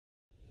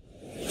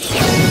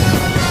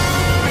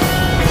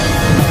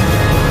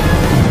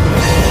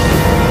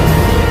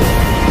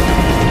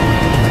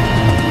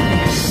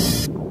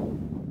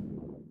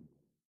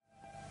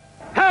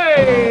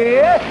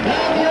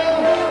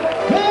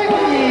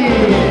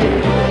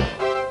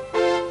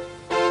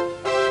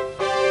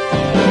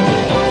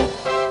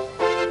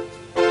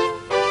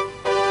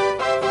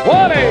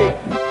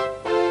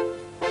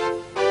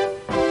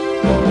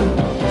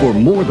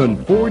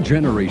than 4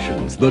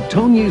 generations, the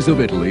Tognis of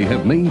Italy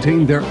have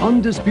maintained their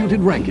undisputed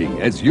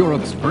ranking as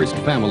Europe's first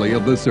family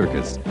of the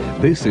circus.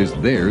 This is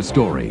their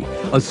story,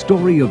 a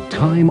story of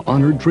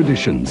time-honored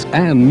traditions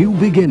and new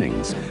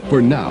beginnings.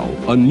 For now,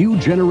 a new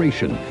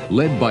generation,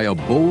 led by a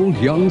bold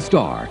young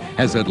star,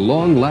 has at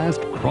long last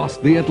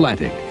crossed the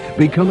Atlantic,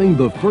 becoming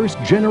the first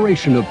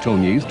generation of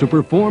Tognis to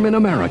perform in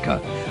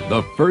America.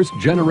 The first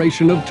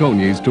generation of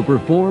Tognis to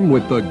perform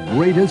with the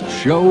greatest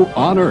show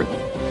on earth.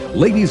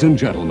 Ladies and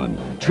gentlemen,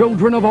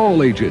 children of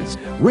all ages,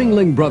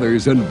 Ringling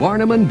Brothers and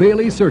Barnum and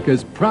Bailey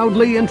Circus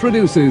proudly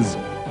introduces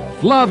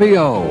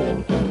Flavio.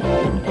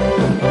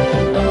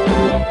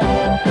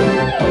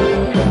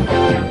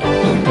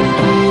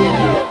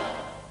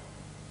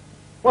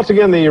 Once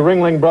again, the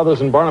Ringling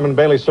Brothers and Barnum and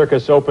Bailey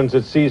Circus opens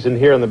its season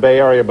here in the Bay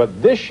Area,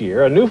 but this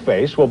year a new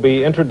face will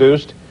be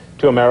introduced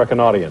to American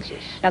audiences.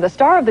 Now, the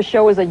star of the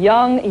show is a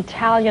young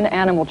Italian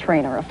animal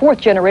trainer, a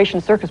fourth-generation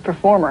circus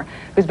performer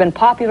who's been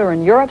popular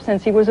in Europe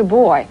since he was a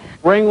boy.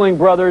 Ringling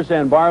Brothers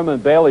and Barnum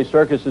and Bailey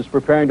Circus is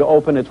preparing to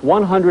open its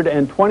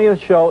 120th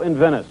show in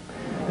Venice.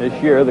 This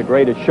year, the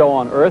greatest show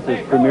on earth is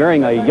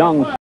premiering a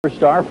young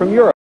superstar from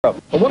Europe.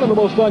 One of the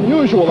most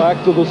unusual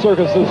acts of the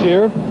circus this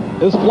year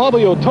is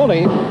Flavio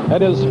Togni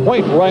and his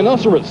white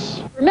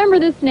rhinoceros. Remember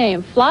this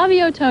name,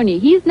 Flavio Togni.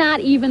 He's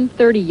not even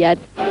 30 yet.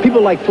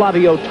 People like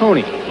Flavio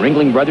Togni,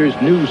 Ringling Brothers'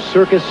 new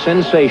circus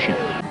sensation.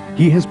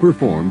 He has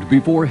performed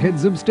before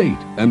heads of state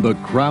and the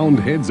crowned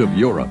heads of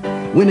Europe,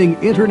 winning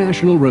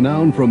international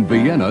renown from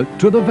Vienna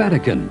to the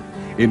Vatican.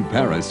 In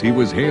Paris, he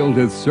was hailed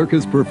as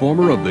Circus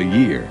Performer of the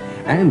Year.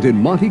 And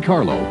in Monte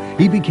Carlo,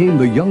 he became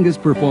the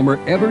youngest performer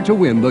ever to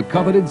win the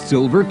coveted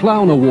Silver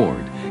Clown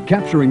Award,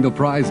 capturing the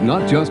prize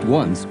not just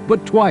once,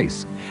 but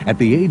twice. At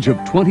the age of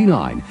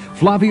 29,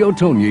 Flavio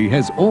Togni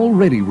has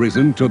already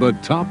risen to the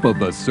top of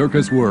the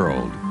circus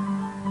world.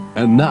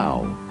 And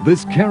now,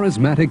 this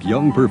charismatic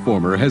young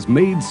performer has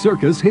made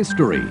circus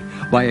history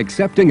by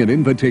accepting an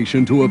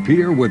invitation to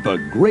appear with the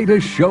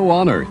greatest show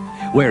on earth,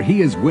 where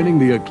he is winning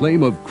the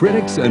acclaim of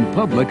critics and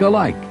public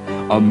alike.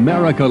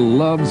 America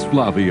loves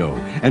Flavio,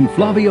 and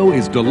Flavio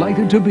is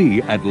delighted to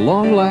be, at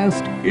long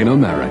last, in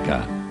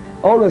America.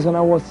 Always when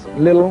I was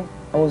little,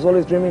 I was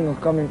always dreaming of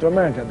coming to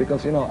America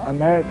because,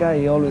 America,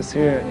 you always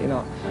hear,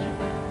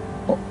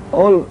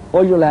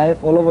 all your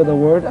life, all over the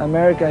world,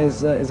 America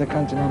is a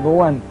country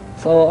 #1.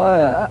 So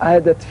I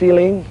had that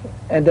feeling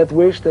and that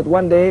wish that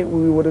one day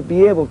we would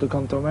be able to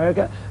come to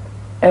America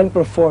and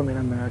perform in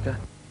America.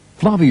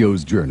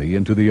 Flavio's journey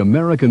into the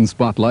American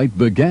spotlight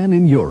began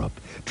in Europe,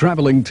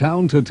 traveling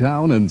town to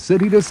town and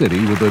city to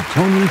city with the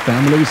Togni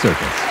family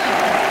circus.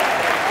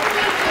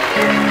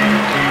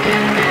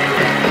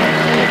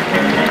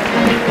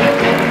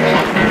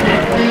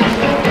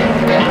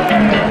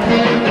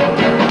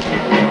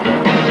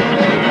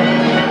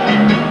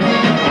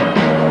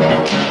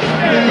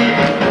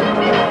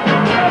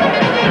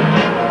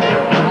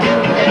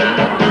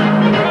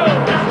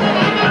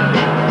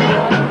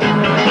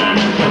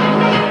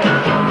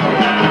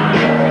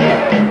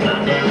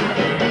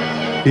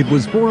 It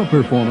was for a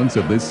performance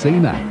of this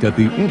same act at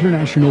the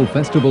International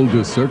Festival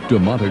du Cirque de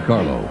Monte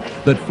Carlo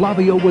that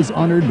Flavio was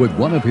honored with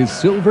one of his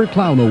Silver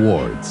Clown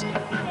Awards.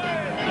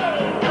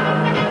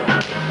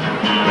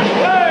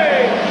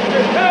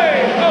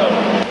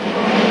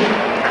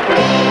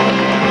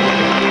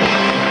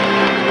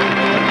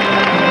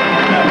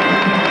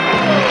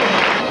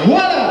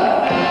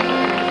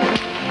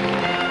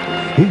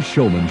 His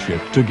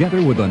showmanship,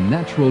 together with a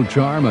natural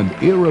charm and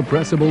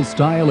irrepressible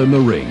style in the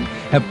ring,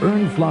 have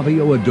earned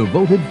Flavio a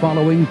devoted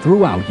following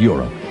throughout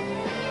Europe.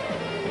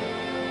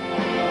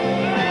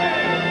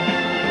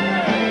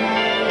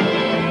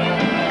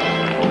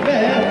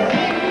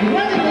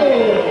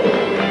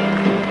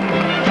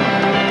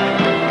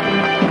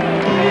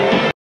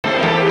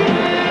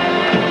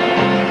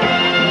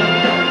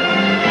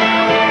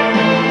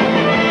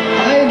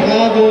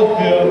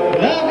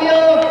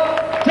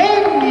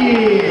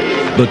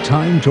 The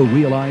time to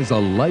realize a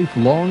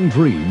lifelong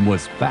dream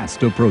was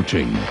fast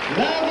approaching.